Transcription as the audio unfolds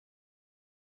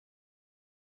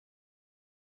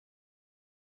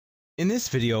In this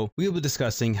video, we will be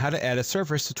discussing how to add a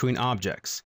surface between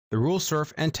objects, the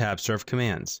Rulesurf and Tabsurf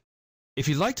commands. If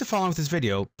you'd like to follow with this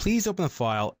video, please open the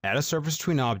file Add a Surface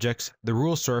Between Objects, the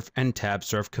Rulesurf and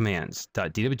Tabsurf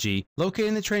commands.dwg located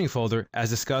in the training folder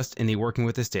as discussed in the Working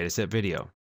with this Dataset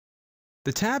video.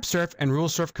 The Tabsurf and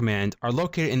Rulesurf command are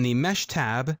located in the Mesh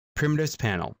tab Primitives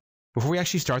panel. Before we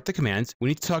actually start the commands, we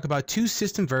need to talk about two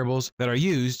system variables that are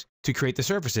used to create the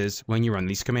surfaces when you run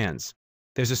these commands.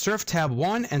 There's a Surf Tab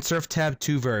 1 and Surf Tab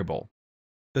 2 variable.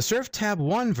 The Surf Tab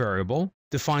 1 variable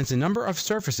defines the number of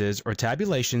surfaces or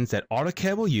tabulations that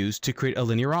AutoCAD will use to create a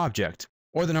linear object,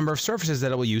 or the number of surfaces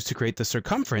that it will use to create the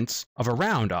circumference of a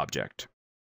round object.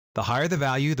 The higher the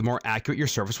value, the more accurate your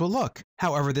surface will look.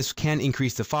 However, this can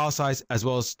increase the file size as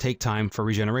well as take time for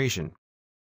regeneration.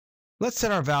 Let's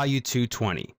set our value to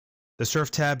 20. The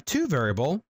Surf Tab 2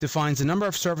 variable defines the number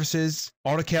of surfaces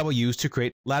AutoCAD will use to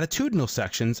create latitudinal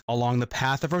sections along the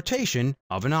path of rotation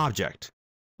of an object.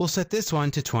 We'll set this one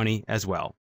to 20 as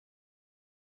well.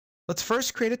 Let's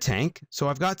first create a tank. So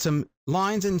I've got some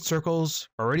lines and circles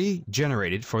already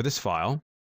generated for this file.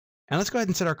 And let's go ahead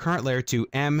and set our current layer to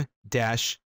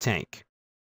m-tank.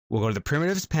 We'll go to the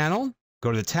Primitives panel,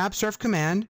 go to the Tabsurf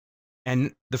command,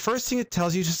 and the first thing it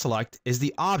tells you to select is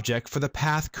the object for the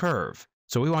path curve.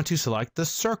 So we want to select the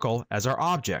circle as our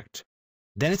object.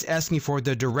 Then it's asking for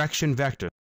the direction vector.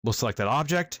 We'll select that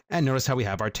object and notice how we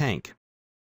have our tank.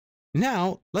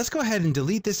 Now, let's go ahead and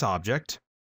delete this object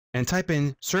and type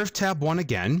in Surf Tab 1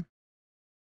 again,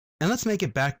 and let's make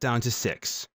it back down to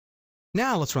 6.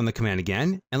 Now let's run the command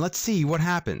again and let's see what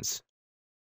happens.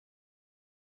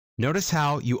 Notice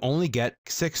how you only get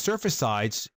 6 surface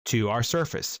sides to our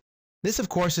surface. This, of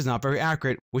course, is not very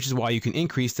accurate, which is why you can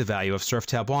increase the value of Surf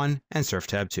Tab 1 and Surf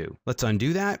Tab 2. Let's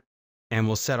undo that, and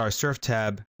we'll set our Surf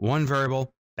Tab 1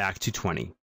 variable back to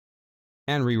 20,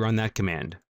 and rerun that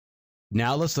command.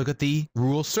 Now let's look at the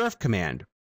Rulesurf command.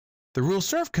 The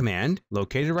Rulesurf command,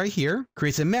 located right here,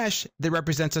 creates a mesh that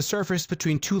represents a surface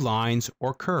between two lines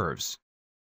or curves.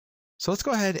 So let's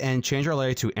go ahead and change our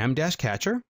layer to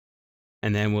m-catcher,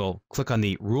 and then we'll click on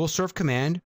the Rulesurf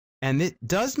command. And it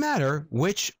does matter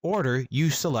which order you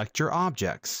select your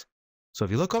objects. So if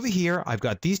you look over here, I've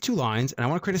got these two lines and I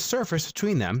want to create a surface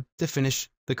between them to finish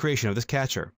the creation of this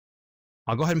catcher.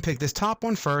 I'll go ahead and pick this top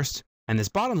one first and this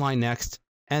bottom line next,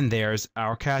 and there's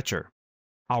our catcher.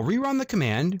 I'll rerun the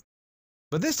command,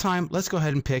 but this time let's go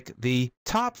ahead and pick the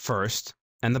top first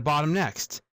and the bottom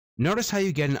next. Notice how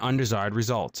you get an undesired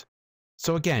result.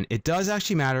 So again, it does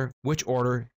actually matter which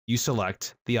order you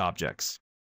select the objects.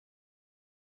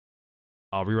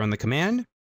 I'll rerun the command,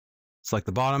 select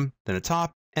the bottom, then the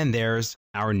top, and there's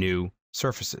our new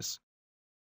surfaces.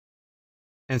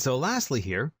 And so lastly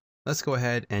here, let's go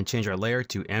ahead and change our layer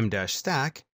to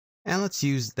m-stack, and let's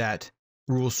use that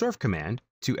Rulesurf command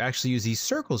to actually use these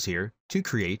circles here to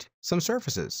create some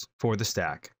surfaces for the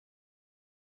stack.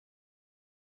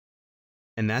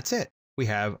 And that's it. We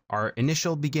have our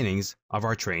initial beginnings of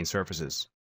our train surfaces.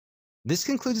 This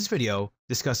concludes this video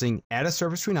discussing Add a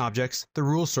Surface Between Objects, the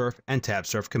Rulesurf and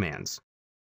Tabsurf commands.